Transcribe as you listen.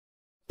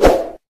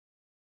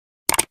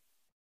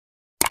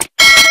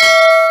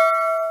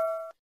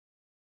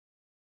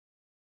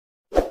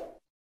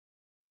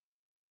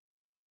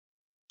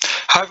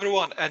Hi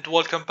everyone and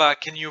welcome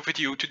back in a new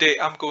video. Today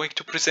I'm going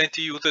to present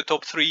to you the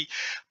top 3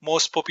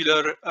 most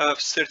popular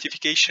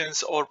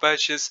certifications or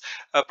badges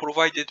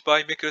provided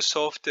by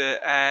Microsoft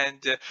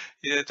and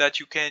that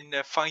you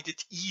can find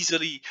it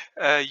easily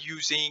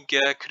using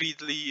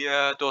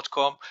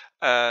credly.com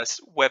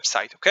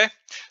website. Okay,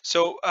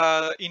 so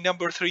in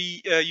number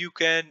 3 you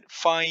can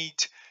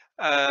find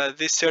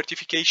this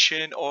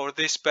certification or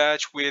this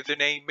badge with the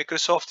name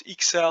Microsoft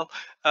Excel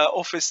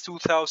Office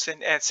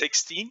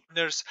 2016.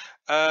 Learners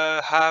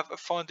have a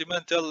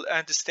fundamental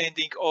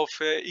understanding of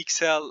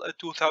Excel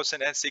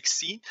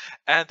 2016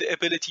 and the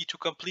ability to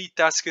complete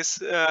tasks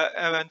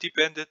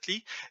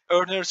independently.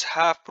 Earners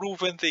have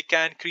proven they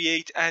can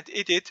create and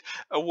edit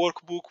a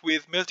workbook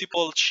with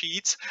multiple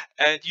sheets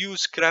and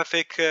use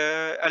graphic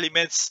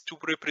elements to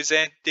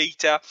represent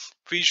data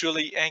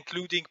visually,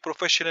 including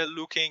professional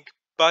looking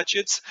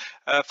budgets,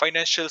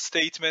 financial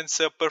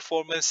statements,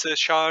 performance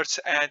charts,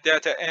 and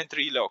data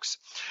entry logs.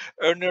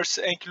 Earners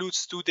include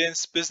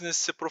students,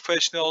 business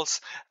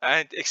professionals,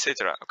 and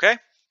etc. Okay.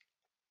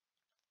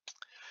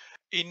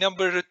 In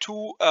number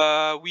 2,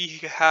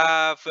 we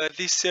have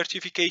this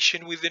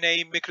certification with the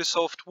name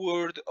Microsoft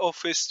Word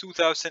Office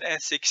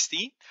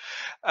 2016.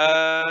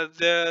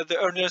 The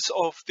earners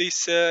of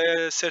this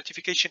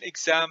certification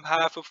exam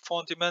have a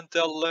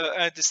fundamental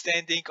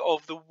understanding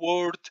of the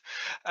Word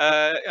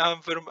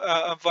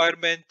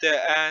environment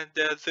and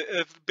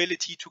the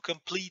ability to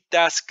complete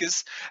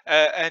tasks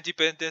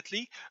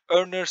independently.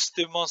 Earners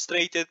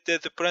demonstrated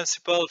the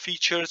principal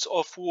features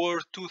of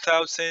Word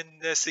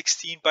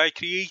 2016 by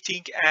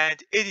creating and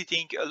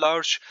editing a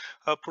large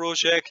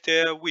project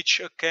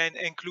which can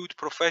include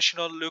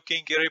professional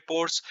looking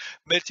reports,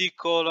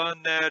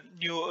 multi-column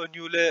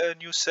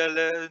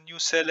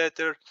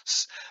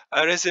newsletters,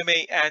 a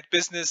resume, and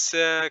business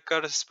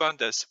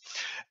correspondence.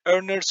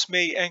 Earners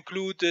may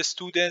include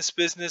students,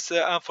 business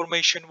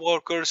information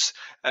workers,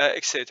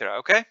 etc.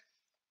 Okay.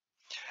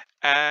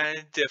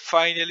 And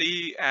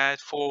finally, and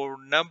for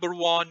number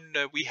 1,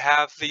 we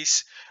have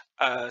this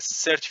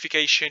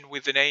certification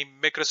with the name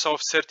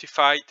Microsoft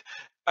Certified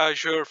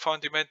Azure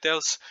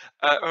Fundamentals.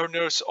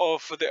 Earners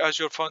of the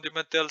Azure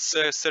Fundamentals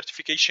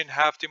certification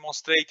have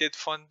demonstrated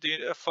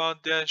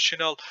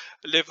foundational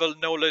level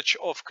knowledge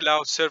of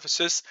cloud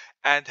services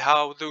and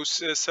how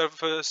those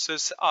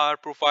services are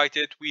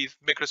provided with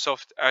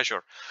Microsoft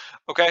Azure.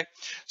 Okay,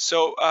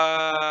 so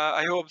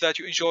I hope that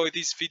you enjoy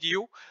this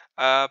video.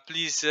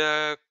 Please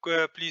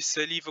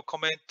leave a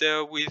comment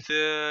with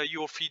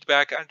your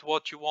feedback and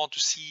what you want to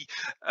see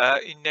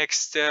in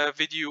next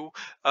video.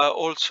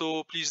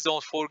 Also, please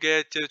don't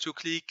forget to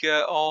click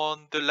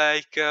on the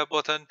like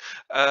button,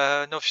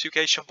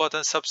 notification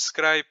button,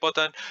 subscribe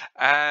button,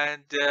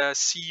 and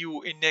see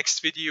you in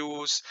next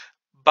videos.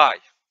 Bye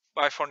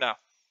for now.